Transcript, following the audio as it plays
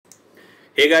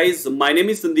Hey guys, my name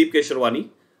is Sandeep Kesharwani.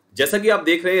 जैसा कि आप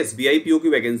देख रहे हैं एसबीआई पीओ की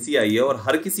वैकेंसी आई है और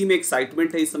हर किसी में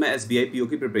एक्साइटमेंट है इस समय एसबीआई पीओ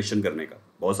की प्रिपरेशन करने का।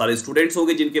 बहुत सारे स्टूडेंट्स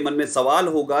होंगे जिनके मन में सवाल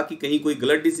होगा कि कहीं कोई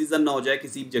गलत डिसीजन ना हो जाए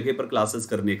किसी जगह पर क्लासेस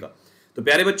करने का। तो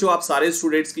प्यारे बच्चों, आप सारे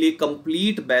स्टूडेंट्स के लिए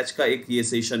कंप्लीट बैच का एक ये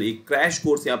सेशन, एक क्रैश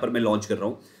कोर्स यहाँ पर मैं लॉन्च कर रहा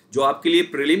हूँ जो आपके लिए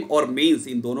प्रीलिम और मेंस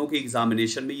इन दोनों के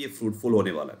एग्जामिनेशन में ये फ्रूटफुल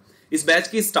होने वाला है। इस बैच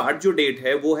की स्टार्ट जो डेट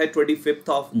है वो है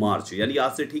 25 मार्च, यानी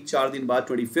आज से ठीक 4 दिन बाद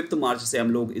 25 मार्च से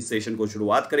हम लोग इस सेशन को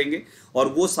शुरुआत करेंगे और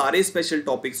वो सारे स्पेशल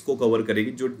टॉपिक्स को कवर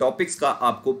करेंगे जो टॉपिक्स का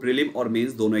आपको प्रीलिम और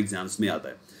मेंस दोनों एग्जाम्स में आता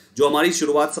है। जो हमारी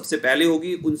शुरुआत सबसे पहले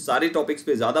होगी उन सारे टॉपिक्स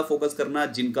पे ज्यादा फोकस करना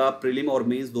जिनका प्रीलिम और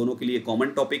मेंस दोनों के लिए कॉमन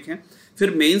टॉपिक है।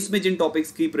 फिर मेंस में जिन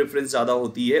टॉपिक्स की प्रेफरेंस ज्यादा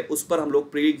होती है उस पर हम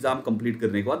लोग प्री एग्जाम कंप्लीट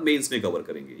करने के बाद मेंस में कवर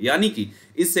करेंगे। यानी कि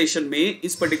इस सेशन में,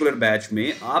 इस पर्टिकुलर बैच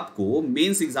में आपको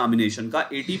मेंस एग्जामिनेशन का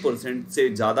 80% से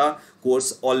ज्यादा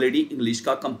कोर्स ऑलरेडी इंग्लिश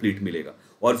का कंप्लीट मिलेगा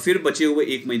और फिर बचे हुए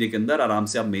 1 महीने के अंदर आराम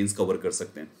से आप मेंस कवर कर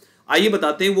सकते हैं। आइए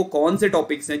बताते हैं वो कौन से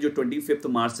टॉपिक्स हैं जो 25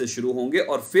 मार्च से शुरू होंगे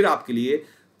और फिर आपके लिए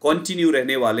कंटिन्यू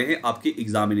रहने वाले हैं आपके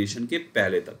एग्जामिनेशन के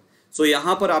पहले तक। सो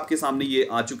यहां पर आपके सामने ये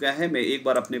आ चुका है। मैं एक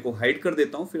बार अपने को हाइड कर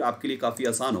देता हूं, फिर आपके लिए काफी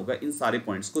आसान होगा इन सारे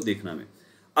पॉइंट्स को देखना में।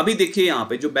 अभी देखिए यहाँ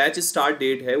पे जो बैच स्टार्ट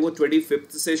डेट है वो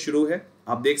 25 से शुरू है।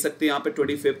 आप देख सकते हैं यहाँ पे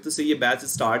 25 से ये बैच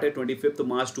स्टार्ट है, 25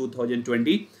 मार्च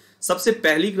 2020। सबसे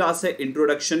पहली क्लास है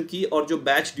इंट्रोडक्शन की और जो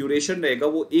बैच ड्यूरेशन रहेगा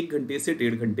वो 1 घंटे से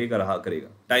 1.5 घंटे का रहा करेगा।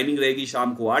 टाइमिंग रहेगी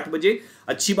शाम को 8 बजे।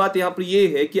 अच्छी बात यहाँ पर ये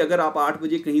है कि अगर आप 8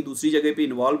 बजे कहीं दूसरी जगह पे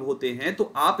इन्वॉल्व होते हैं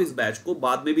तो आप इस बैच को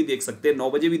बाद में भी देख सकते हैं,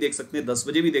 9 बजे भी देख सकते हैं, 10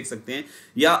 बजे भी देख सकते हैं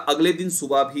या अगले दिन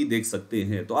सुबह भी देख सकते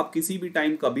हैं। तो आप किसी भी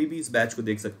टाइम कभी भी इस बैच को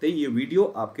देख सकते हैं। ये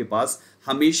वीडियो आपके पास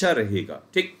हमेशा रहेगा।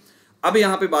 ठीक, अब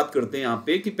यहाँ पे बात करते हैं यहाँ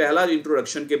पे कि पहला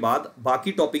इंट्रोडक्शन के बाद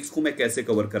बाकी टॉपिक्स को मैं कैसे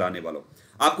कवर कराने वाला हूँ।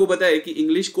 आपको पता है कि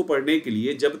इंग्लिश को पढ़ने के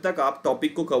लिए जब तक आप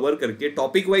टॉपिक को कवर करके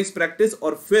टॉपिक वाइज प्रैक्टिस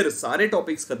और फिर सारे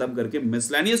टॉपिक्स खत्म करके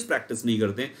मिसलेनियस प्रैक्टिस नहीं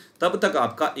करते तब तक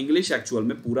आपका इंग्लिश एक्चुअल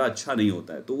में पूरा अच्छा नहीं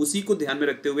होता है। तो उसी को ध्यान में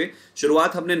रखते हुए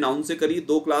शुरुआत हमने नाउन से करी,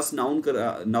 2 क्लास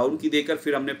नाउन की देकर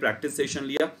फिर हमने प्रैक्टिस सेशन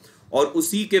लिया और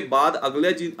उसी के बाद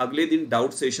अगले दिन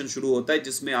डाउट सेशन शुरू होता है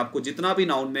जिसमें आपको जितना भी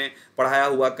नाउन में पढ़ाया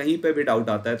हुआ कहीं पे भी डाउट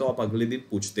आता है तो आप अगले दिन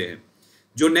पूछते हैं।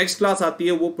 जो नेक्स्ट क्लास आती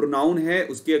है वो प्रोनाउन है,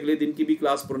 उसके अगले दिन की भी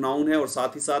क्लास प्रोनाउन है और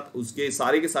साथ ही साथ उसके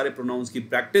सारे के सारे प्रोनाउंस की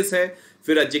प्रैक्टिस है।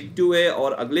 फिर एडजेक्टिव है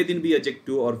और अगले दिन भी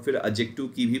एडजेक्टिव और फिर एडजेक्टिव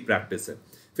की भी प्रैक्टिस है।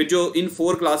 फिर जो इन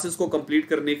 4 क्लासेस को कंप्लीट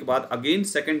करने के बाद अगेन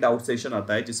सेकंड डाउट सेशन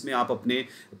आता है जिसमें आप अपने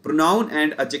प्रोनाउन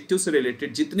एंड एडजेक्टिव से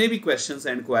रिलेटेड जितने भी क्वेश्चंस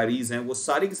एंड क्वेरीज हैं वो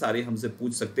सारे के सारे हमसे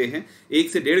पूछ सकते हैं। 1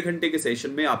 से 1.5 घंटे के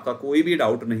सेशन में आपका कोई भी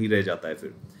डाउट नहीं रह जाता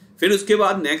है। फिर उसके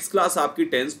बाद नेक्स्ट क्लास आपकी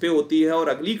टेंस पे होती है और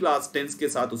अगली क्लास टेंस के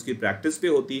साथ उसकी प्रैक्टिस पे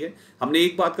होती है। हमने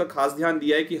एक बात का खास ध्यान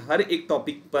दिया है कि हर एक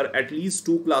टॉपिक पर एटलीस्ट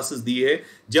 2 क्लासेस दी है।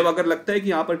 जब अगर लगता है कि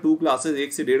यहाँ पर 2 क्लासेस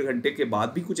 1 से 1.5 घंटे के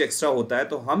बाद भी कुछ एक्स्ट्रा होता है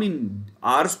तो हम इन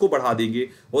आवर्स को बढ़ा देंगे।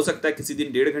 हो सकता है किसी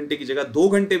दिन 1.5 घंटे की जगह 2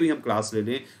 घंटे भी हम क्लास ले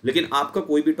लें, लेकिन आपका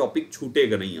कोई भी टॉपिक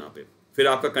छूटेगा नहीं यहाँ पे। फिर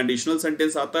आपका कंडीशनल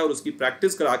सेंटेंस आता है और उसकी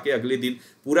प्रैक्टिस करा के अगले दिन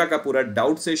पूरा का पूरा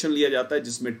डाउट सेशन लिया जाता है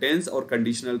जिसमें टेंस और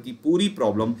कंडीशनल की पूरी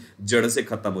प्रॉब्लम जड़ से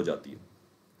खत्म हो जाती है।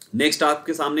 नेक्स्ट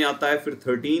आपके सामने आता है फिर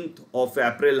 13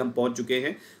 अप्रैल हम पहुंच चुके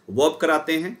हैं, वर्ब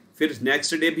कराते हैं। फिर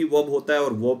नेक्स्ट डे भी वर्ब होता है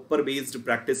और वर्ब पर बेस्ड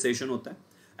प्रैक्टिस सेशन होता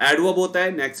है। एडवर्ब होता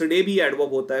है, नेक्स्ट डे भी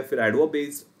एडवर्ब होता है, फिर एडवर्ब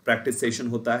बेस्ड प्रैक्टिस सेशन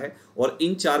होता है और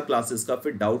इन 4 क्लासेस का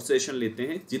फिर डाउट सेशन लेते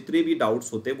हैं। जितने भी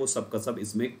डाउट्स होते हैं वो सब का सब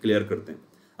इसमें क्लियर करते हैं।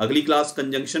 अगली क्लास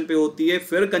कंजंक्शन पे होती है,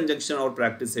 फिर कंजंक्शन और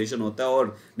प्रैक्टिस सेशन होता है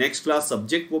और next class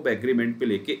subject verb agreement पे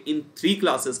लेके इन 3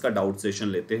 क्लासेस का डाउट सेशन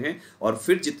लेते हैं और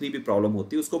फिर जितनी भी प्रॉब्लम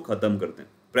होती है उसको खत्म करते हैं।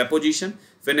 प्रेपोजिशन,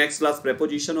 फिर नेक्स्ट क्लास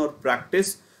प्रेपोजिशन और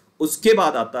प्रैक्टिस। उसके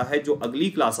बाद आता है जो अगली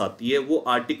क्लास आती है वो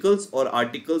आर्टिकल्स और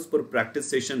आर्टिकल्स पर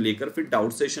प्रैक्टिस सेशन लेकर फिर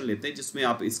डाउट सेशन लेते हैं जिसमें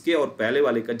आप इसके और पहले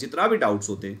वाले का जितना भी डाउट्स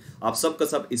होते हैं आप सबका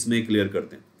सब इसमें क्लियर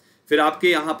करते हैं। फिर आपके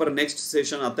यहाँ पर नेक्स्ट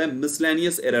सेशन आता है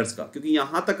मिसलेनियस एरर्स का, क्योंकि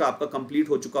यहाँ तक आपका कंप्लीट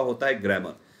हो चुका होता है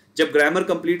ग्रामर। जब ग्रामर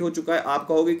कंप्लीट हो चुका है आप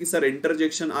कहोगे कि सर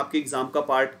इंटरजेक्शन आपके एग्जाम का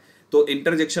पार्ट, तो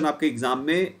इंटरजेक्शन आपके एग्जाम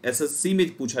में एसएससी में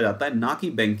पूछा जाता है ना कि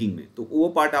बैंकिंग में, तो वो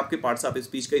पार्ट आपके पार्ट्स ऑफ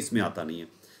स्पीच का इसमें आता नहीं है।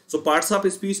 सो parts of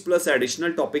speech plus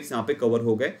additional topics यहाँ पे कवर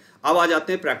हो गए। अब आ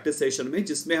जाते हैं प्रैक्टिस सेशन में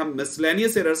जिसमें हम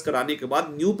मिसलेनियस एरर्स कराने के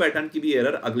बाद न्यू पैटर्न की भी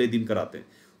एरर अगले दिन कराते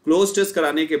हैं। क्लोज टेस्ट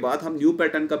कराने के बाद हम न्यू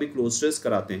पैटर्न का भी क्लोज टेस्ट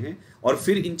कराते हैं और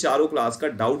फिर इन 4 क्लास का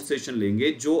डाउट सेशन लेंगे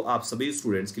जो आप सभी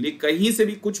स्टूडेंट्स के लिए कहीं से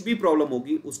भी कुछ भी प्रॉब्लम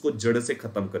होगी उसको जड़ से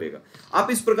खत्म करेगा।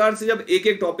 आप इस प्रकार से जब एक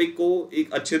एक टॉपिक को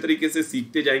एक अच्छे तरीके से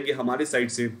सीखते जाएंगे हमारे साइड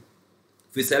से,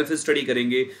 फिर सेल्फ स्टडी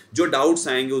करेंगे, जो डाउट्स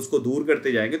आएंगे उसको दूर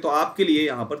करते जाएंगे, तो आपके लिए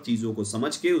यहाँ पर चीजों को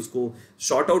समझ के उसको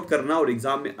शॉर्ट आउट करना और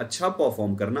एग्जाम में अच्छा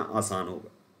परफॉर्म करना आसान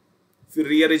होगा। फिर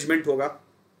रीअरेंजमेंट होगा,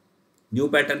 न्यू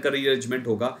पैटर्न का रीअरेंजमेंट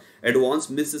होगा, एडवांस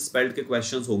मिस स्पेल्ड के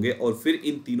क्वेश्चंस होंगे और फिर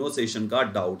इन तीनों सेशन का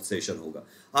डाउट सेशन होगा।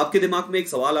 आपके दिमाग में एक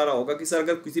सवाल आ रहा होगा कि सर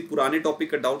अगर किसी पुराने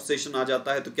टॉपिक का डाउट सेशन आ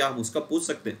जाता है तो क्या हम उसका पूछ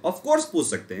सकते हैं? ऑफ कोर्स पूछ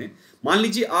सकते हैं। मान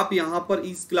लीजिए आप यहां पर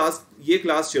ये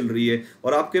क्लास चल रही है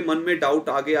और आपके मन में डाउट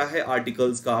आ गया है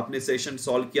आर्टिकल्स का, आपने सेशन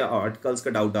सॉल्व किया, आर्टिकल्स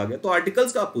का डाउट आ गया, तो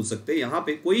आर्टिकल्स का आप पूछ सकते हैं, यहां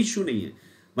पे कोई इश्यू नहीं है।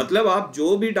 मतलब आप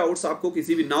जो भी डाउट्स आपको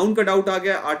किसी भी नाउन का डाउट आ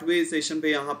गया 8वें सेशन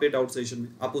पे, यहाँ पे डाउट सेशन में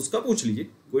आप उसका पूछ लीजिए,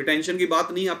 कोई टेंशन की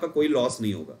बात नहीं, आपका कोई लॉस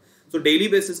नहीं होगा। तो डेली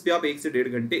बेसिस पे आप 1 से 1.5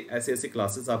 घंटे ऐसे ऐसे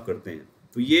क्लासेस आप करते हैं।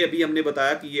 तो ये अभी हमने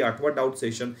बताया कि ये 8वां डाउट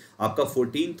सेशन आपका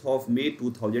 14 मई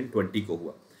 2020 को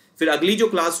हुआ। फिर अगली जो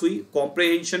क्लास हुई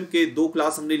कॉम्प्रहेंशन के 2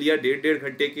 क्लास हमने लिया 1.5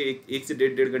 घंटे के, एक से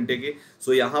 1.5 घंटे के।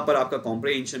 सो यहाँ पर आपका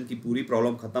कॉम्प्रहेंशन की पूरी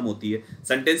प्रॉब्लम खत्म होती है।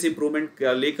 सेंटेंस इंप्रूवमेंट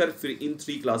लेकर फिर इन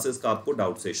 3 क्लासेस का आपको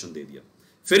डाउट सेशन दे दिया।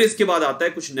 फिर इसके बाद आता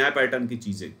है कुछ नया पैटर्न की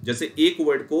चीजें, जैसे एक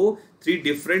वर्ड को 3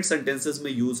 डिफरेंट सेंटेंसेस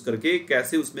में यूज करके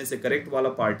कैसे उसमें से करेक्ट वाला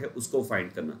पार्ट है उसको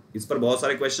फाइंड करना। इस पर बहुत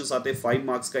सारे क्वेश्चंस आते हैं, 5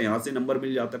 मार्क्स का यहां से नंबर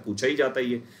मिल जाता है, पूछा ही जाता है।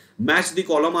 ये मैच द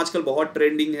कॉलम आजकल बहुत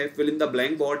ट्रेंडिंग है, फिल इन द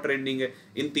ब्लैंक बहुत ट्रेंडिंग है।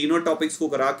 इन तीनों टॉपिक्स को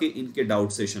करा के इनके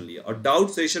डाउट सेशन लिया और डाउट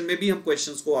सेशन में भी हम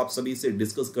क्वेश्चंस को आप सभी से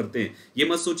डिस्कस करते हैं। ये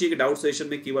मत सोचिए कि डाउट सेशन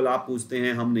में केवल आप पूछते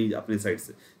हैं, हम नहीं अपने साइड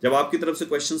से। जब आपकी तरफ से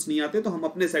क्वेश्चंस नहीं आते तो हम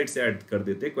अपने साइड से ऐड कर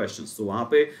देते हैं क्वेश्चंस, तो वहां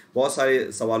पे बहुत सारे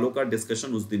सवालों का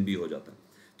डिस्कशन उस दिन भी हो जाता है।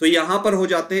 तो यहां पर हो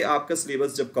जाते हैं आपका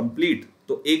सिलेबस जब कंप्लीट,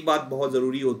 तो एक बात बहुत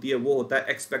जरूरी होती है, वो होता है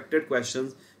एक्सपेक्टेड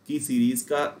क्वेश्चंस की सीरीज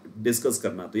का डिस्कस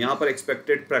करना। तो यहां पर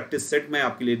एक्सपेक्टेड प्रैक्टिस सेट मैं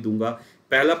आपके लिए दूंगा।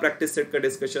 पहला प्रैक्टिस सेट का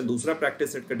डिस्कशन, दूसरा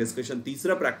प्रैक्टिस सेट का डिस्कशन,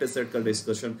 तीसरा प्रैक्टिस सेट का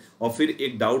डिस्कशन और फिर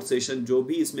एक डाउट सेशन। जो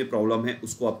भी इसमें प्रॉब्लम है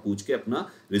उसको आप पूछ के अपना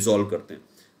रिजॉल्व करते हैं।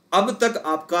 अब तक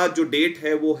आपका जो डेट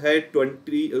है वो है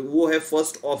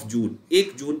 1 जून,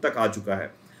 1 जून तक आ चुका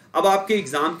है। अब आपके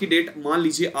एग्जाम की डेट मान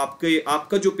लीजिए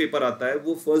आपका जो पेपर आता है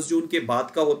वो 1 जून के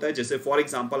बाद का होता है। जैसे फॉर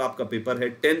एग्जांपल आपका पेपर है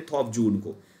 10 जून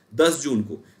को, 10 जून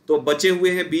को, तो बचे हुए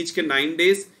हैं बीच के 9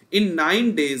 डेज। इन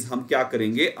 9 डेज हम क्या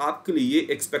करेंगे, आपके लिए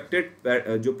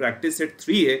एक्सपेक्टेड जो प्रैक्टिस सेट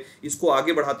 3 है इसको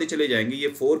आगे बढ़ाते चले जाएंगे।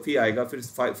 ये 4th ही आएगा, फिर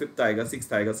 5th आएगा,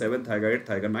 6th आएगा, 7th आएगा,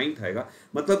 8th आएगा, 9th आएगा।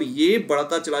 मतलब ये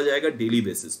बढ़ता चला जाएगा डेली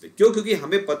बेसिस पे। क्यों? क्योंकि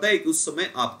हमें पता है कि उस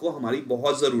समय आपको हमारी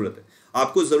बहुत जरूरत है।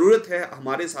 आपको जरूरत है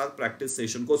हमारे साथ प्रैक्टिस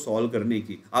सेशन को सॉल्व करने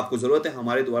की, आपको जरूरत है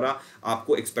हमारे द्वारा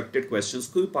आपको एक्सपेक्टेड क्वेश्चंस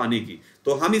को पाने की।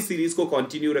 तो हम इस सीरीज को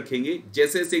कंटिन्यू रखेंगे,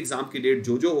 जैसे जैसे एग्जाम की डेट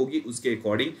जो होगी उसके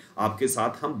अकॉर्डिंग आपके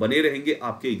साथ हम बने रहेंगे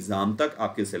आपके एग्जाम तक,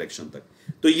 आपके सिलेक्शन तक।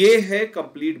 तो ये है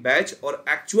कंप्लीट बैच और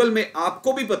एक्चुअल में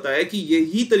आपको भी पता है कि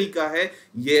यही तरीका है,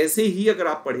 ऐसे ही अगर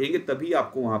आप पढ़ेंगे तभी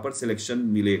आपको वहां पर सिलेक्शन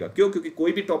मिलेगा। क्यों? क्योंकि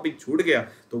कोई भी टॉपिक छूट गया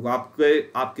तो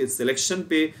आपके सिलेक्शन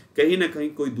पे कहीं ना कहीं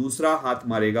कोई दूसरा हाथ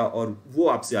मारेगा और वो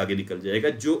आपसे आगे निकल जाएगा,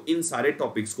 जो इन सारे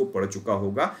टॉपिक्स को पढ़ चुका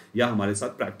होगा या हमारे साथ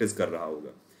प्रैक्टिस कर रहा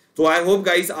होगा। तो आई होप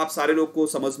गाइस आप सारे लोग को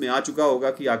समझ में आ चुका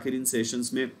होगा कि आखिर इन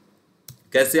सेशंस में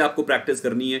कैसे आपको प्रैक्टिस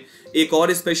करनी है। एक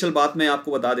और स्पेशल बात मैं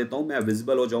आपको बता देता हूं, मैं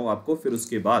विजिबल हो जाऊं आपको। फिर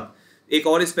उसके बाद एक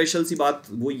और स्पेशल सी बात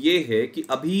वो ये है कि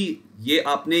अभी ये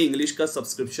आपने इंग्लिश का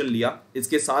सब्सक्रिप्शन लिया,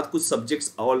 इसके साथ कुछ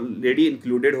सब्जेक्ट्स ऑलरेडी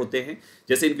इंक्लूडेड होते हैं।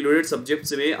 जैसे इंक्लूडेड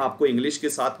सब्जेक्ट्स में आपको इंग्लिश के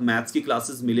साथ मैथ्स की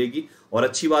क्लासेस मिलेगी। और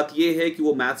अच्छी बात ये है कि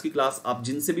वो मैथ्स की क्लास आप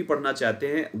जिनसे भी पढ़ना चाहते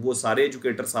हैं वो सारे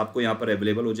एजुकेटर्स आपको यहाँ पर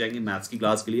अवेलेबल हो जाएंगे मैथ्स की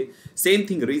क्लास के लिए। सेम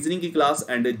थिंग रीजनिंग की क्लास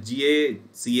एंड जीए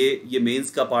सीए ये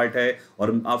मेंस का पार्ट है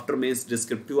और आफ्टर मेंस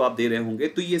डिस्क्रिप्टिव आप दे रहे होंगे,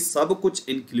 तो ये सब कुछ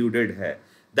इंक्लूडेड है।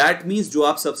 दैट मीन्स जो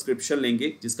आप सब्सक्रिप्शन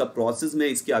लेंगे, जिसका प्रोसेस मैं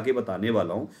इसके आगे बताने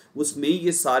वाला हूं, उसमें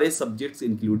ये सारे सब्जेक्ट्स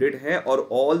इंक्लूडेड है और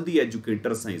ऑल दी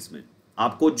एजुकेटर्स हैं इसमें।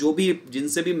 आपको जो भी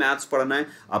जिनसे भी मैथ्स पढ़ना है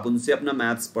आप उनसे अपना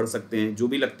मैथ्स पढ़ सकते हैं, जो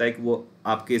भी लगता है कि वो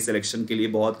आपके सिलेक्शन के लिए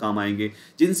बहुत काम आएंगे।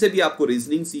 जिनसे भी आपको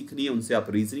रीजनिंग सीखनी है उनसे आप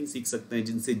रीजनिंग सीख सकते हैं,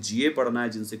 जिनसे जीए पढ़ना है,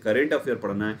 जिनसे करंट अफेयर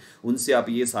पढ़ना है उनसे आप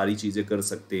ये सारी चीजें कर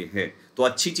सकते हैं। तो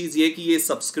अच्छी चीज ये कि ये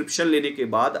सब्सक्रिप्शन लेने के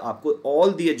बाद आपको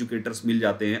ऑल दी एजुकेटर्स मिल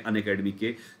जाते हैं अनअकैडमी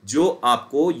के, जो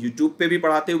आपको यूट्यूब पे भी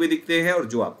पढ़ाते हुए दिखते हैं और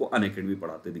जो आपको अनअकैडमी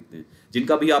पढ़ाते दिखते हैं।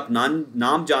 जिनका भी आप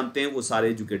नाम जानते हैं वो सारे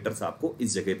एजुकेटर्स आपको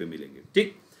इस जगह पे मिलेंगे।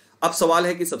 ठीक, अब सवाल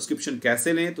है कि सब्सक्रिप्शन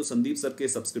कैसे लें। तो संदीप सर के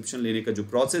सब्सक्रिप्शन लेने का जो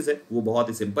प्रोसेस है वो बहुत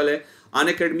ही सिंपल है।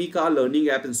 अनअकैडमी का लर्निंग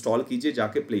ऐप इंस्टॉल कीजिए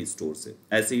जाके प्ले स्टोर से,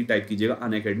 ऐसे ही टाइप कीजिएगा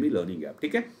अनअकैडमी लर्निंग ऐप।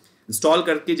 ठीक है, इंस्टॉल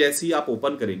करके जैसे ही आप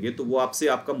ओपन करेंगे तो वो आपसे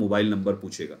आपका मोबाइल नंबर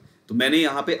पूछेगा। तो मैंने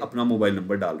यहाँ पे अपना मोबाइल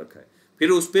नंबर डाल रखा है। फिर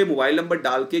उस पर मोबाइल नंबर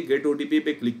डाल के गेट ओटीपी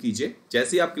पे क्लिक कीजिए।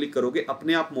 जैसे ही आप क्लिक करोगे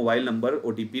अपने आप मोबाइल नंबर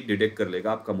ओटीपी डिटेक्ट कर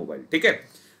लेगा आपका मोबाइल। ठीक है,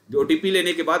 ओटीपी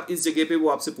लेने के बाद इस जगह पे वो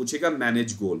आपसे पूछेगा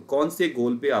मैनेज गोल, कौन से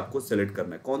गोल पे आपको सेलेक्ट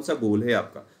करना है, कौन सा गोल है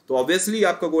आपका। तो ऑब्वियसली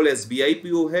आपका गोल एसबीआई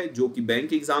पीओ है जो कि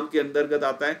बैंक एग्जाम के अंतर्गत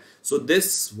आता है। So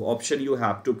this option you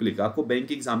have to click, आपको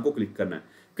बैंक एग्जाम को क्लिक करना है।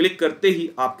 क्लिक करते ही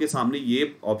आपके सामने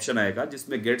ये ऑप्शन आएगा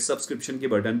जिसमें गेट सब्सक्रिप्शन के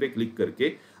बटन पे क्लिक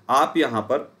करके आप यहाँ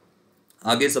पर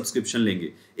आगे सब्सक्रिप्शन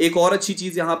लेंगे। एक और अच्छी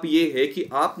चीज यहाँ पे ये है कि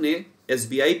आपने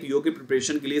एसबीआई पीओ की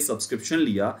प्रिपरेशन के लिए सब्सक्रिप्शन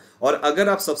लिया, और अगर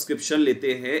आप सब्सक्रिप्शन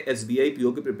लेते हैं एसबीआई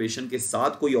पीओ की प्रिपरेशन के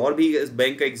साथ कोई और भी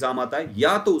बैंक का एग्जाम आता है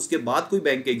या तो उसके बाद कोई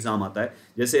बैंक का एग्जाम आता है,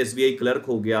 जैसे एसबीआई क्लर्क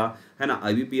हो गया, है ना,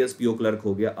 आईबीपीएस पीओ क्लर्क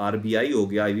हो गया, आरबीआई हो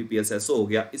गया, आईबीपीएस एसओ हो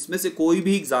गया, इसमें से कोई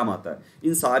भी एग्जाम आता है,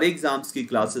 इन सारे एग्जाम्स की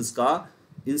क्लासेस का,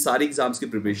 इन सारी एग्जाम्स की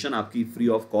प्रिपरेशन आपकी फ्री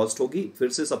ऑफ कॉस्ट होगी। फिर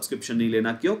से सब्सक्रिप्शन नहीं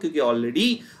लेना, क्यों? क्योंकि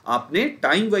ऑलरेडी आपने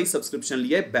टाइम वाइज सब्सक्रिप्शन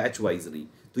लिया है, बैच वाइज नहीं।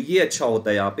 तो ये अच्छा होता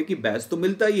है यहाँ पे कि बैच तो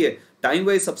मिलता ही है, टाइम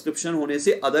वाइज सब्सक्रिप्शन होने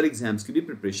से अदर एग्जाम्स की भी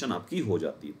प्रिपरेशन आपकी हो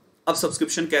जाती है। अब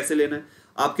सब्सक्रिप्शन कैसे लेना है?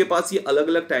 आपके पास ये अलग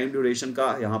अलग टाइम ड्यूरेशन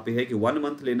का यहाँ पे है कि 1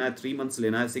 मंथ लेना है, 3 मंथ्स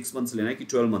लेना है, 6 मंथ्स लेना है कि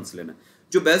 12 मंथ्स लेना है।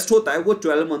 जो बेस्ट होता है वो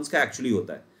 12 मंथ्स का एक्चुअली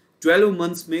होता है। 12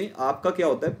 मंथ्स में आपका क्या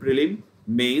होता है, प्रीलिम,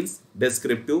 मेंस,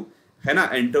 डिस्क्रिप्टिव, है ना,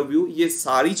 इंटरव्यू, ये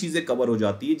सारी चीजें कवर हो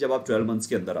जाती है जब आप 12 मंथ्स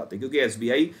के अंदर आते हैं, क्योंकि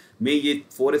एसबीआई में ये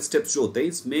 4 स्टेप्स जो होते हैं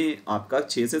इसमें आपका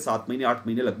 6 से 7 महीने 8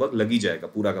 महीने लगभग लग ही जाएगा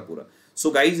पूरा का पूरा।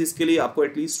 सो गाइज, इसके लिए आपको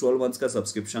एटलीस्ट 12 मंथ्स का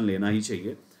सब्सक्रिप्शन लेना ही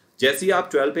चाहिए। जैसे ही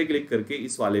आप 12 पे क्लिक करके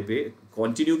इस वाले पे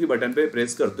कंटिन्यू की बटन पे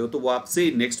प्रेस करते हो तो वो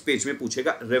आपसे नेक्स्ट पेज में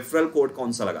पूछेगा रेफरल कोड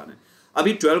कौन सा लगाना है।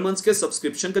 अभी 12 मंथ्स के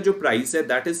सब्सक्रिप्शन का जो प्राइस है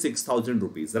दैट इज 6000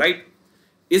 रुपीज, राइट।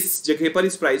 इस जगह पर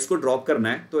इस प्राइस को ड्रॉप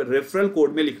करना है तो रेफरल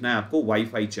कोड में लिखना है आपको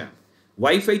वाईफाई चैम्प।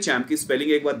 वाईफाई चैम्प की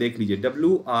स्पेलिंग एक बार देख लीजिए,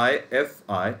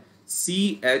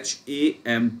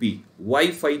 WIFICHAMP,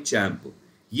 वाईफाई चैम्प।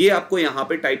 ये आपको यहां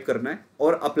पे टाइप करना है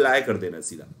और अप्लाई कर देना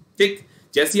सीधा, ठीक।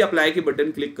 जैसे ही अप्लाई के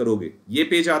बटन क्लिक करोगे ये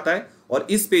पेज आता है और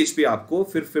इस पेज पे आपको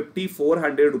फिर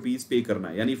 5400 रुपीज पे करना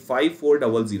है, यानी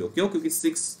 5400। क्यों? क्योंकि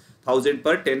 6000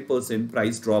 पर 10%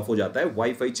 प्राइस ड्रॉप हो जाता है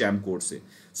वाईफाई चैम्प कोड से।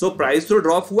 सो प्राइस तो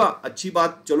ड्रॉप हुआ, अच्छी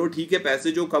बात, चलो ठीक है,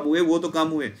 पैसे जो कम हुए वो तो कम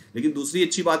हुए, लेकिन दूसरी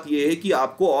अच्छी बात यह है कि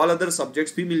आपको ऑल अदर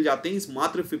सब्जेक्ट्स भी मिल जाते हैं इस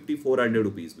मात्र 5400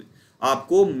 रुपीज में।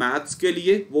 आपको मैथ्स के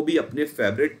लिए वो भी अपने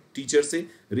फेवरेट टीचर से,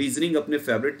 रीजनिंग अपने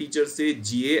फेवरेट टीचर से,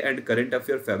 जीए and current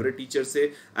affair favourite teacher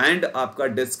से, एंड आपका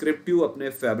डिस्क्रिप्टिव अपने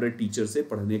फेवरेट टीचर से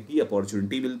पढ़ने की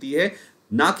अपॉर्चुनिटी मिलती है,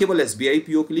 ना केवल एसबीआई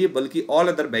पीओ के लिए बल्कि ऑल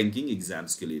अदर बैंकिंग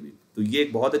एग्जाम्स के लिए भी। तो ये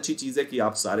एक बहुत अच्छी चीज है कि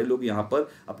आप सारे लोग यहाँ पर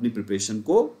अपनी प्रिपरेशन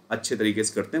को अच्छे तरीके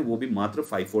से करते हैं, वो भी मात्र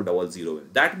 5400 है।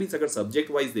 दैट मीन्स अगर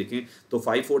सब्जेक्ट वाइज देखें तो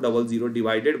 5400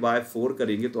 डिवाइडेड बाय 4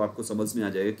 करेंगे तो आपको समझ में आ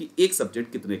जाएगा कि एक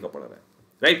सब्जेक्ट कितने का पड़ रहा है,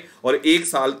 राइट, और एक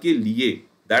साल के लिए।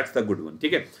 दैट्स द गुड वन,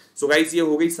 ठीक है। सो गाइस, ये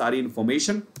हो गई सारी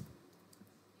इंफॉर्मेशन।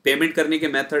 पेमेंट करने के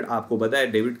मेथड आपको बताया,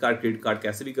 डेबिट कार्ड, क्रेडिट कार्ड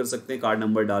कैसे भी कर सकते हैं, कार्ड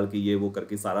नंबर डाल के ये वो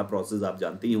करके सारा प्रोसेस आप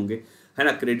जानते ही होंगे, है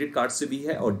ना। क्रेडिट कार्ड से भी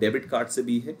है और डेबिट कार्ड से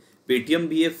भी है, पेटीएम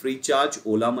भी है, फ्री चार्ज,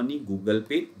 ओला मनी, गूगल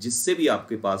पे, जिससे भी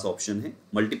आपके पास ऑप्शन है।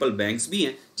 मल्टीपल बैंक्स भी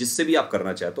हैं जिससे भी आप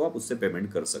करना चाहते हो आप उससे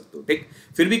पेमेंट कर सकते हो, ठीक।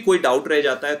 फिर भी कोई डाउट रह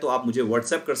जाता है तो आप मुझे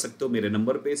व्हाट्सएप कर सकते हो मेरे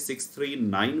नंबर पे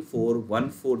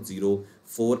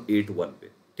 6394140481 पे,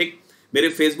 ठीक। मेरे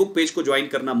फेसबुक पेज को ज्वाइन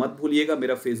करना मत भूलिएगा।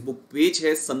 मेरा फेसबुक पेज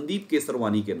है संदीप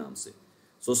केसरवानी के नाम से।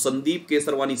 सो संदीप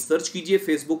केसरवानी सर्च कीजिए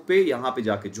फेसबुक पे, यहां पे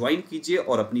जाके ज्वाइन कीजिए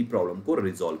और अपनी प्रॉब्लम को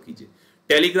रिजॉल्व कीजिए।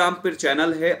 टेलीग्राम पर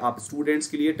चैनल है, आप स्टूडेंट्स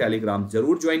के लिए टेलीग्राम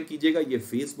जरूर ज्वाइन कीजिएगा। ये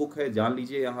फेसबुक है, जान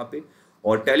लीजिए यहाँ पे,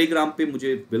 और टेलीग्राम पे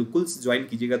मुझे बिल्कुल ज्वाइन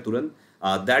कीजिएगा तुरंत।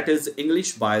 That is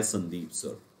English by Sandeep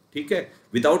sir, ठीक है।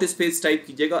 विदाउट स्पेस टाइप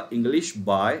कीजिएगा इंग्लिश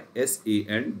बाय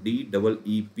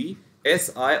SANDEEPSI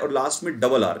और लास्ट में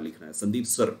 $R लिखना है, संदीप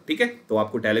सर, ठीक है। तो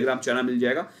आपको टेलीग्राम चैनल मिल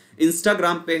जाएगा।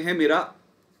 इंस्टाग्राम पे है मेरा,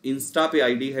 इंस्टा पे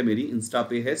आईडी है मेरी, इंस्टा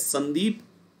पे है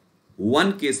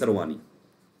संदीप1 केसरवानी,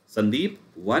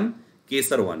 संदीप1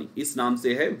 केसरवानी इस नाम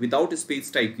से है। विदाउट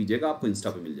स्पेस टाइप कीजिएगा, आपको इंस्टा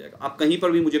पे मिल जाएगा। आप कहीं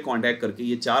पर भी मुझे कांटेक्ट करके,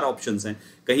 ये 4 ऑप्शंस हैं,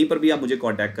 कहीं पर भी आप मुझे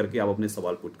कांटेक्ट करके आप अपने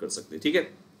सवाल पुट कर सकते हैं, ठीक है।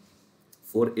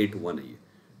 481 है ये,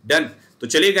 डन। तो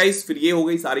चलिए गाइस, फिर ये हो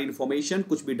गई सारी इन्फॉर्मेशन।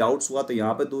 कुछ भी डाउट्स हुआ तो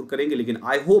यहाँ पर दूर करेंगे, लेकिन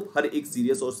आई होप हर एक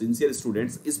सीरियस और सिंसियर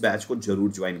स्टूडेंट्स इस बैच को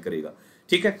जरूर ज्वाइन करेगा,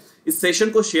 ठीक है। इस सेशन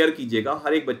को शेयर कीजिएगा,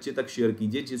 हर एक बच्चे तक शेयर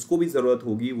कीजिए, जिसको भी जरूरत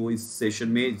होगी वो इस सेशन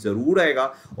में जरूर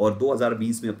आएगा और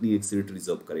 2020 में अपनी एक सीट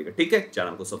रिजर्व करेगा, ठीक है।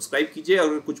 चैनल को सब्सक्राइब कीजिए,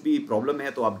 अगर कुछ भी प्रॉब्लम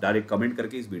है तो आप डायरेक्ट कमेंट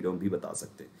करके इस वीडियो में भी बता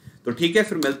सकते हैं। तो ठीक है,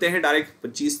 फिर मिलते हैं डायरेक्ट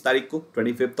 25 तारीख को,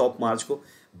 25 मार्च को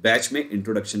बैच में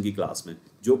इंट्रोडक्शन की क्लास में,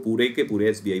 जो पूरे के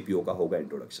पूरे SBI PO का होगा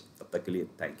इंट्रोडक्शन। तब तक के लिए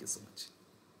थैंक यू सो मच।